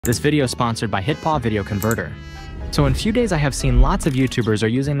This video is sponsored by HitPaw Video Converter. So in a few days I have seen lots of YouTubers are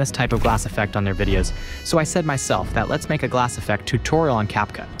using this type of glass effect on their videos, so I said myself that let's make a glass effect tutorial on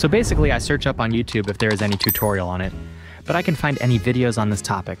CapCut. So basically I search up on YouTube if there is any tutorial on it, but I can find any videos on this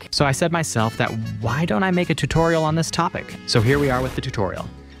topic. So I said myself that why don't I make a tutorial on this topic? So here we are with the tutorial.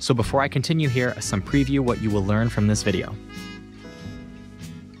 So before I continue here, some preview what you will learn from this video.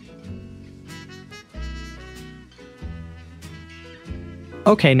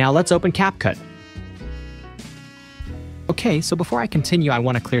 Okay, now let's open CapCut. Okay, so before I continue, I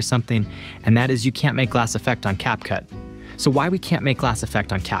want to clear something, and that is you can't make glass effect on CapCut. So why we can't make glass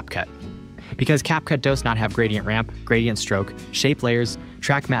effect on CapCut? Because CapCut does not have gradient ramp, gradient stroke, shape layers,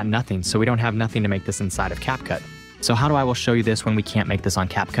 track matte, nothing, so we don't have nothing to make this inside of CapCut. So how do I will show you this when we can't make this on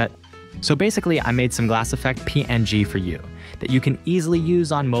CapCut? So basically, I made some glass effect PNG for you that you can easily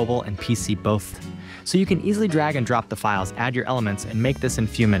use on mobile and PC both. So you can easily drag and drop the files, add your elements, and make this in a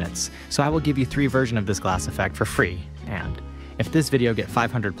few minutes. So I will give you 3 versions of this glass effect for free. And if this video get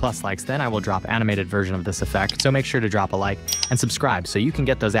 500 plus likes, then I will drop animated version of this effect. So make sure to drop a like and subscribe so you can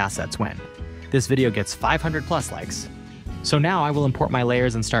get those assets when this video gets 500 plus likes. So now I will import my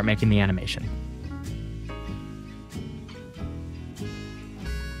layers and start making the animation.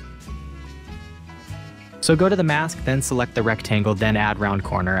 So go to the mask, then select the rectangle, then add round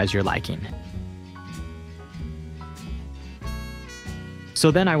corner as your liking. So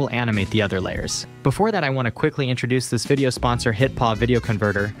then I will animate the other layers. Before that, I want to quickly introduce this video sponsor, HitPaw Video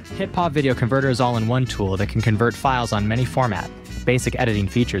Converter. HitPaw Video Converter is all-in-one tool that can convert files on many formats, basic editing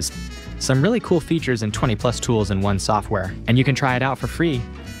features, some really cool features and 20 plus tools in one software. And you can try it out for free.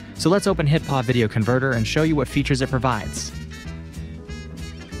 So let's open HitPaw Video Converter and show you what features it provides.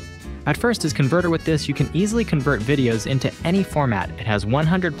 At first, as converter with this, you can easily convert videos into any format. It has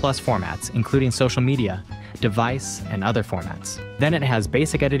 100 plus formats, including social media, device, and other formats. Then it has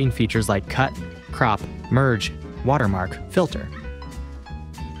basic editing features like cut, crop, merge, watermark, filter.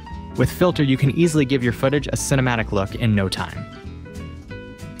 With filter, you can easily give your footage a cinematic look in no time.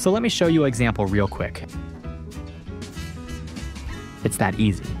 So let me show you an example real quick. It's that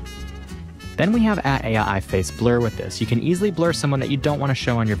easy. Then we have AI face blur with this. You can easily blur someone that you don't want to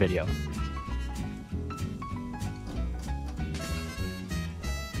show on your video.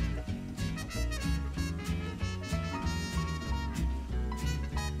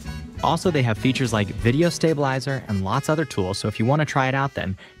 Also, they have features like video stabilizer and lots of other tools, so if you want to try it out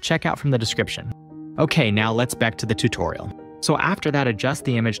then, check out from the description. Okay, now let's back to the tutorial. So after that, adjust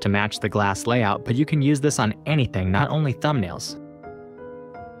the image to match the glass layout, but you can use this on anything, not only thumbnails.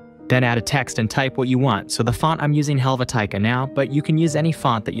 Then add a text and type what you want. So the font I'm using Helvetica now, but you can use any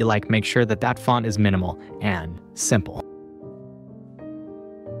font that you like. Make sure that that font is minimal and simple.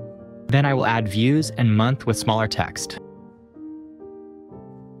 Then I will add views and month with smaller text.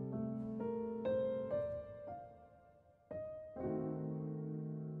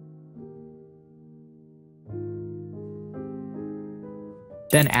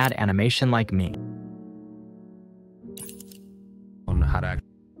 Then add animation like me. On how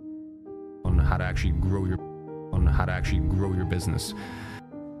to actually grow your business.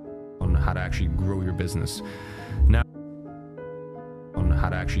 On how to actually grow your business. Now on how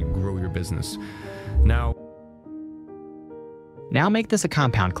to actually grow your business. Now make this a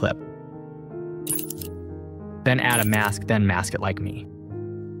compound clip. Then add a mask, then mask it like me.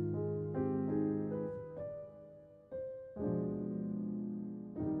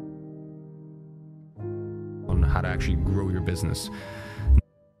 On how to actually grow your business.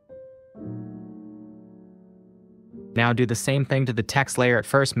 Now do the same thing to the text layer at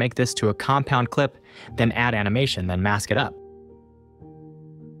first, make this to a compound clip, then add animation, then mask it up.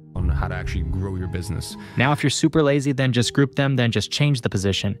 On how to actually grow your business. Now if you're super lazy, then just group them, then just change the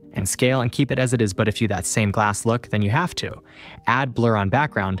position and scale and keep it as it is, but if you that same glass look, then you have to. Add blur on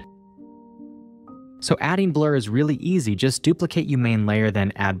background. So adding blur is really easy, just duplicate your main layer,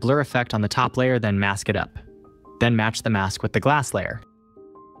 then add blur effect on the top layer, then mask it up. Then match the mask with the glass layer.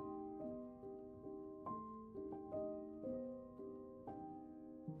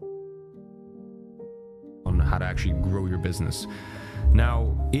 On how to actually grow your business.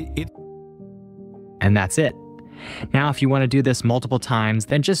 Now, And that's it. Now, if you want to do this multiple times,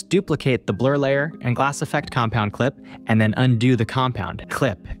 then just duplicate the blur layer and glass effect compound clip, and then undo the compound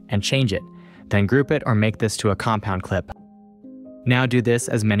clip and change it. Then group it or make this to a compound clip. Now do this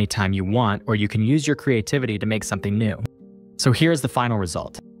as many times you want, or you can use your creativity to make something new. So here's the final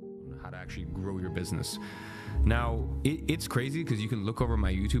result. How to actually grow your business. Now, it's crazy because you can look over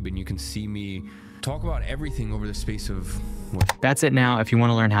my YouTube and you can see me talk about everything over the space of what? That's it now. If you want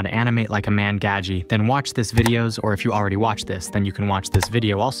to learn how to animate like a man gadzhi, then watch this videos, or if you already watched this, then you can watch this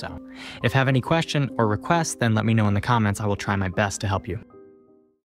video also. If you have any question or requests, then let me know in the comments. I will try my best to help you.